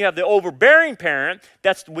 but then you have the overbearing parent,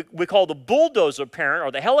 that's we call the bulldozer parent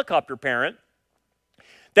or the helicopter parent,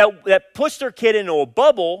 that puts their kid into a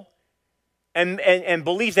bubble and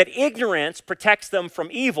believes that ignorance protects them from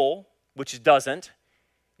evil, which it doesn't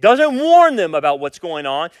warn them about what's going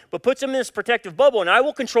on, but puts them in this protective bubble, and I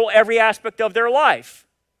will control every aspect of their life.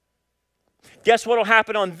 Guess what will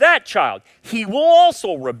happen on that child? He will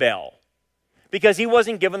also rebel because he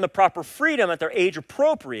wasn't given the proper freedom at their age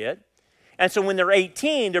appropriate, and so when they're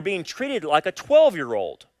 18, they're being treated like a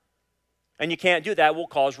 12-year-old. And you can't do that. Will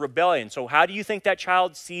cause rebellion. So how do you think that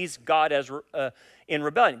child sees God as in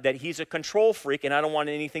rebellion? That he's a control freak and I don't want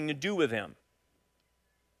anything to do with him.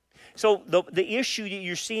 So the issue that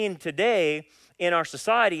you're seeing today in our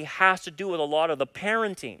society has to do with a lot of the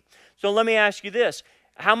parenting. So let me ask you this.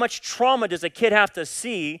 How much trauma does a kid have to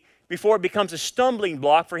see before it becomes a stumbling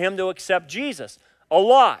block for him to accept Jesus? A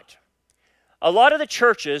lot. A lot of the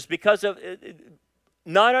churches, because of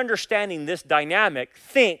not understanding this dynamic,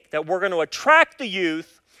 think that we're going to attract the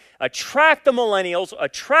youth, attract the millennials,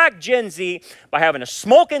 attract Gen Z by having a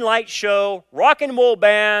smoking light show, rock and roll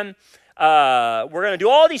band. We're going to do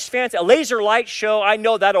all these fancy, a laser light show. I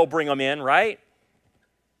know that'll bring them in, right?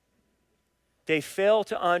 They fail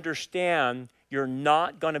to understand you're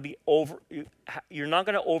not going to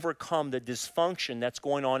overcome the dysfunction that's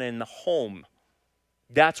going on in the home.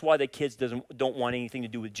 That's why the kids don't want anything to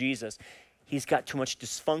do with Jesus. He's got too much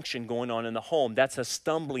dysfunction going on in the home. That's a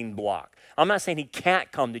stumbling block. I'm not saying he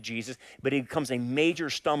can't come to Jesus, but it becomes a major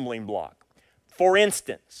stumbling block. For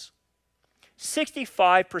instance,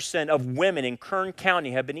 65% of women in Kern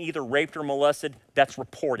County have been either raped or molested. That's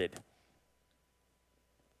reported.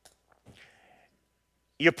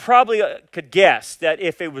 You probably could guess that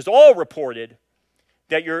if it was all reported,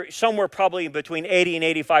 that you're somewhere probably between 80 and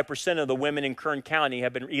 85% of the women in Kern County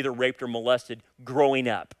have been either raped or molested growing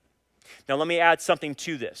up. Now, let me add something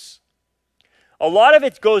to this. A lot of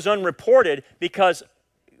it goes unreported because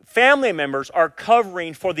family members are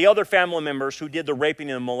covering for the other family members who did the raping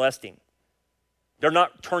and the molesting. They're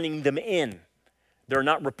not turning them in. They're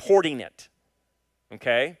not reporting it.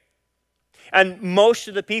 Okay? And most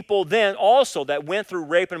of the people then also that went through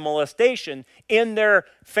rape and molestation in their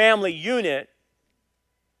family unit,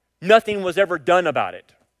 nothing was ever done about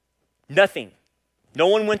it. Nothing. No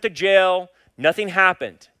one went to jail. Nothing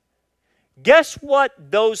happened. Guess what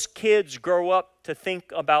those kids grow up to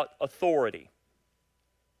think about authority?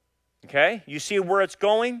 Okay? You see where it's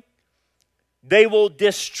going? They will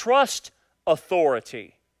distrust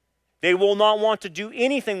authority. They will not want to do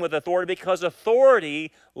anything with authority because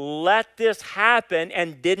authority let this happen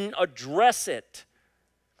and didn't address it.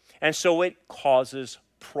 And so it causes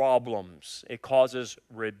problems. It causes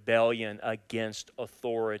rebellion against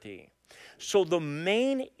authority. So the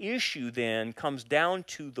main issue then comes down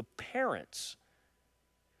to the parents.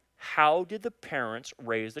 How did the parents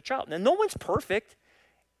raise the child? Now, no one's perfect.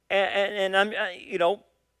 And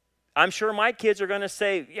I'm sure my kids are going to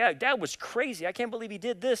say, yeah, Dad was crazy. I can't believe he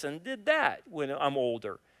did this and did that when I'm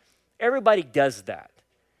older. Everybody does that.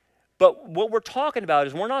 But what we're talking about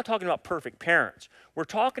is we're not talking about perfect parents. We're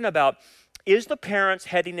talking about, is the parents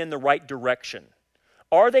heading in the right direction?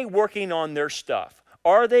 Are they working on their stuff?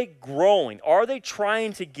 Are they growing? Are they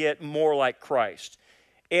trying to get more like Christ?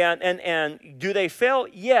 And do they fail?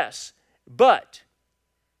 Yes. But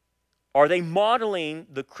are they modeling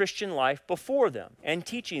the Christian life before them and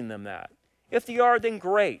teaching them that? If they are, then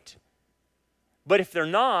great. But if they're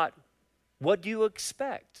not, what do you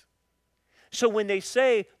expect? So when they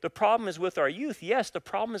say the problem is with our youth, yes, the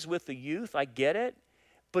problem is with the youth. I get it.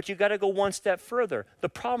 But you got to go one step further. The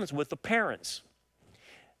problem is with the parents.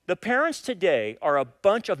 The parents today are a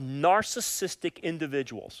bunch of narcissistic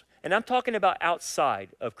individuals. And I'm talking about outside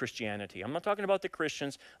of Christianity. I'm not talking about the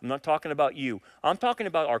Christians. I'm not talking about you. I'm talking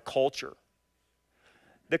about our culture.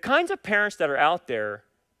 The kinds of parents that are out there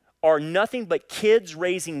are nothing but kids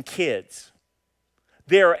raising kids.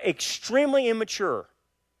 They're extremely immature.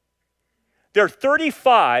 They're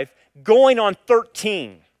 35 going on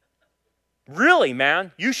 13. Really,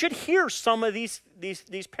 man, you should hear some of these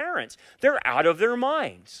parents. They're out of their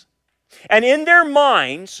minds. And in their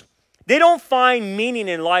minds, they don't find meaning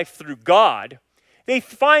in life through God. They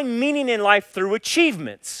find meaning in life through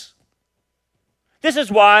achievements. This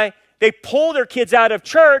is why they pull their kids out of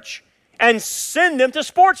church and send them to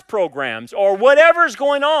sports programs or whatever's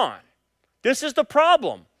going on. This is the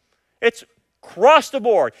problem. It's across the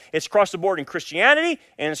board. It's across the board in Christianity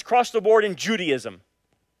and it's across the board in Judaism.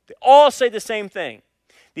 They all say the same thing.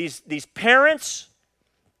 These parents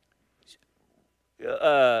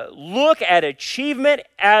look at achievement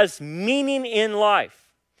as meaning in life.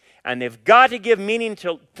 And they've got to give meaning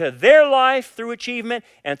to their life through achievement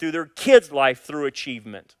and through their kids' life through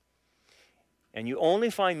achievement. And you only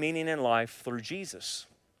find meaning in life through Jesus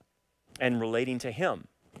and relating to Him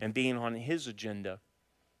and being on His agenda.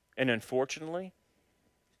 And unfortunately,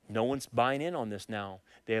 no one's buying in on this now.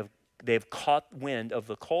 They've caught wind of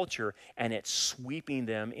the culture, and it's sweeping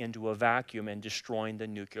them into a vacuum and destroying the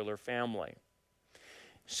nuclear family.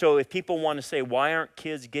 So if people want to say, why aren't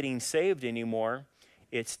kids getting saved anymore?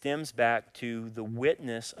 It stems back to the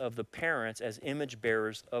witness of the parents as image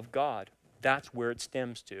bearers of God. That's where it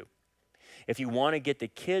stems to. If you want to get the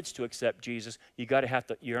kids to accept Jesus, you're going to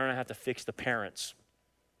have to fix the parents.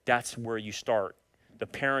 That's where you start. The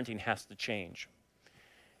parenting has to change.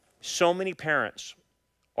 So many parents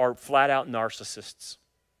are flat out narcissists.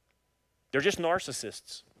 They're just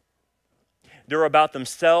narcissists. They're about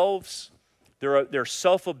themselves. They're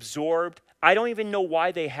self-absorbed. I don't even know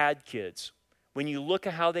why they had kids. When you look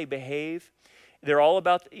at how they behave, they're all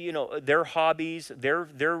about, their hobbies,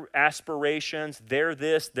 their aspirations, their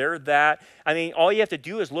this, their that. I mean, all you have to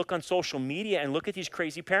do is look on social media and look at these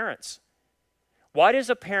crazy parents. Why does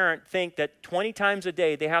a parent think that 20 times a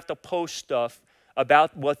day they have to post stuff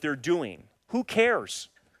about what they're doing? Who cares?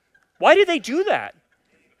 Why do they do that?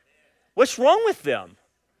 What's wrong with them?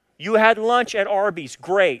 You had lunch at Arby's.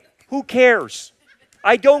 Great. Who cares?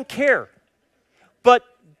 I don't care. But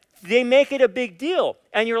they make it a big deal.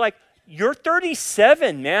 And you're like, you're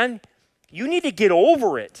 37, man. You need to get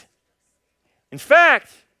over it. In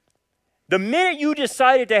fact, the minute you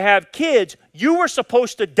decided to have kids, you were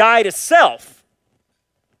supposed to die to self.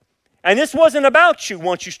 And this wasn't about you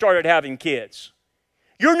once you started having kids.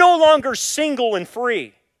 You're no longer single and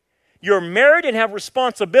free. You're married and have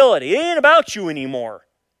responsibility. It ain't about you anymore.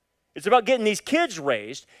 It's about getting these kids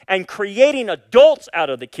raised and creating adults out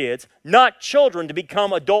of the kids, not children to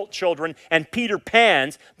become adult children and Peter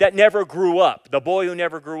Pans that never grew up, the boy who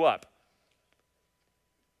never grew up.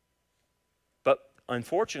 But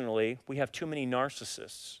unfortunately, we have too many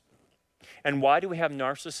narcissists. And why do we have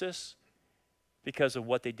narcissists? Because of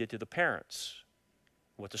what they did to the parents,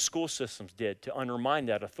 what the school systems did to undermine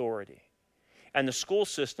that authority. And the school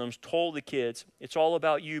systems told the kids, it's all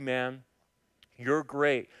about you, man. You're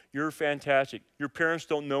great. You're fantastic. Your parents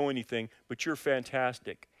don't know anything, but you're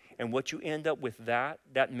fantastic. And what you end up with that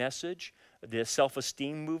message, the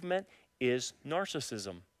self-esteem movement, is narcissism.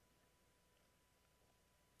 And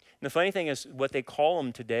the funny thing is, what they call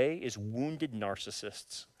them today is wounded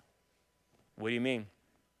narcissists. What do you mean?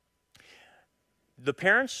 The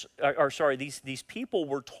parents, these people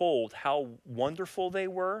were told how wonderful they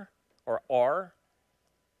were or are,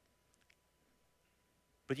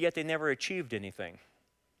 but yet they never achieved anything.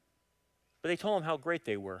 But they told them how great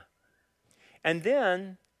they were. And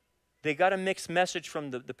then they got a mixed message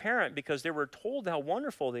from the parent because they were told how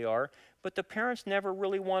wonderful they are, but the parents never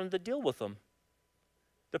really wanted to deal with them.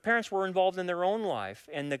 The parents were involved in their own life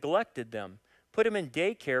and neglected them, put them in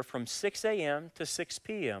daycare from 6 a.m. to 6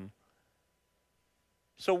 p.m.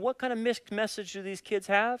 So what kind of mixed message do these kids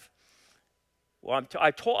have? Well,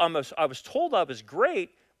 I was told I was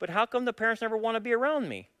great, but how come the parents never want to be around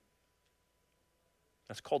me?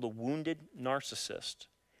 That's called a wounded narcissist.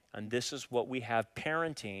 And this is what we have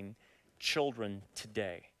parenting children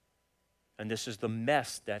today. And this is the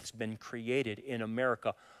mess that's been created in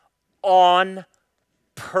America on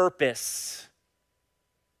purpose.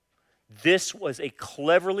 This was a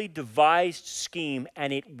cleverly devised scheme,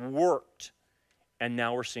 and it worked. And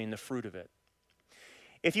now we're seeing the fruit of it.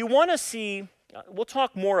 If you want to see, we'll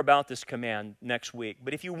talk more about this command next week,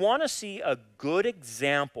 but if you want to see a good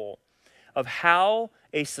example of how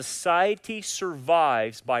a society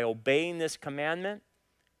survives by obeying this commandment,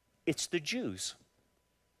 it's the Jews.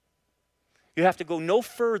 You have to go no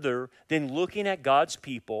further than looking at God's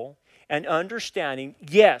people and understanding,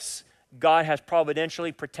 yes, God has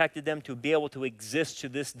providentially protected them to be able to exist to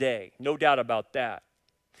this day. No doubt about that.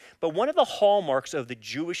 But one of the hallmarks of the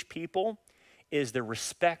Jewish people is their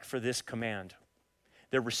respect for this command.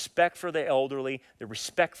 Their respect for the elderly, their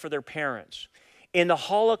respect for their parents. In the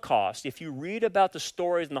Holocaust, if you read about the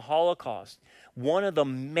stories in the Holocaust, one of the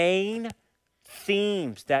main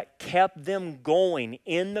themes that kept them going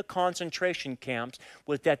in the concentration camps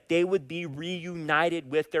was that they would be reunited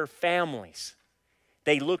with their families.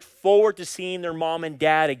 They looked forward to seeing their mom and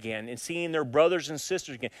dad again and seeing their brothers and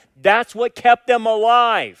sisters again. That's what kept them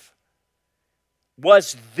alive,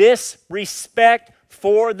 was this respect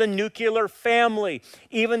for the nuclear family.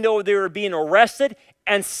 Even though they were being arrested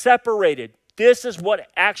and separated, this is what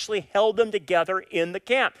actually held them together in the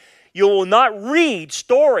camp. You will not read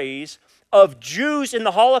stories of Jews in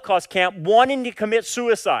the Holocaust camp wanting to commit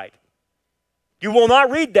suicide. You will not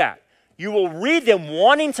read that. You will read them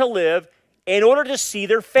wanting to live in order to see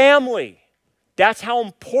their family. That's how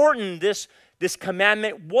important this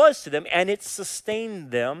commandment was to them, and it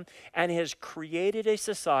sustained them and has created a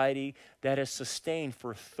society that has sustained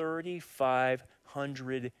for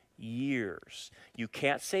 3,500 years. You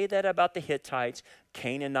can't say that about the Hittites,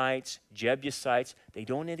 Canaanites, Jebusites. They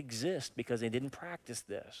don't exist because they didn't practice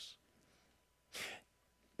this.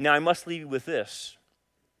 Now, I must leave you with this.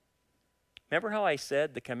 Remember how I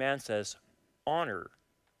said the command says, honor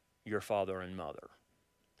your father and mother.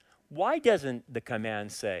 Why doesn't the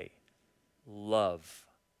command say, love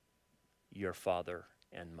your father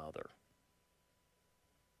and mother.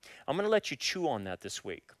 I'm going to let you chew on that this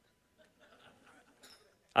week.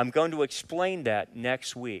 I'm going to explain that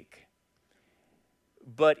next week.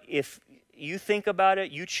 But if you think about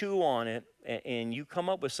it, you chew on it, and you come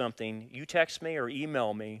up with something, you text me or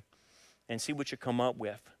email me and see what you come up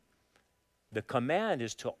with. The command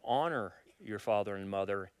is to honor your father and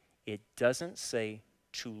mother. It doesn't say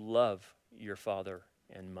to love your father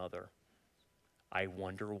and mother. I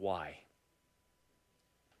wonder why.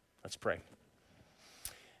 Let's pray.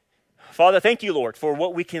 Father, thank you, Lord, for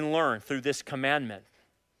what we can learn through this commandment.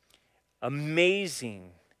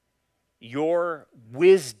 Amazing, your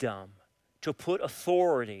wisdom to put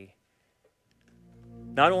authority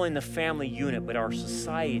not only in the family unit, but our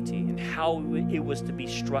society and how it was to be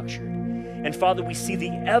structured. And Father, we see the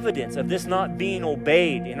evidence of this not being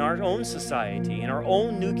obeyed in our own society, in our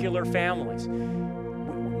own nuclear families.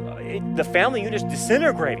 The family unit is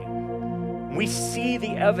disintegrating. We see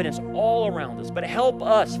the evidence all around us. But help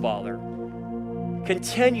us, Father,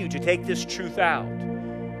 continue to take this truth out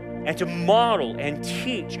and to model and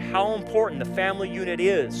teach how important the family unit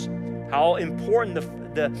is, how important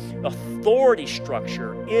the authority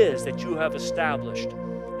structure is that you have established.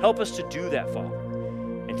 Help us to do that, Father,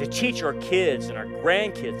 and to teach our kids and our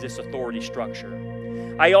grandkids this authority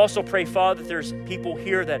structure. I also pray, Father, that there's people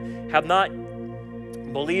here that have not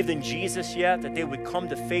believed in Jesus yet, that they would come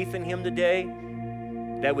to faith in Him today,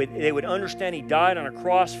 that they would understand He died on a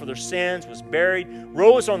cross for their sins, was buried,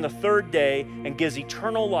 rose on the third day, and gives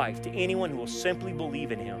eternal life to anyone who will simply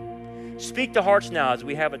believe in Him. Speak to hearts now as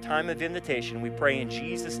we have a time of invitation. We pray in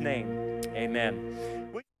Jesus' name.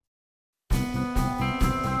 Amen.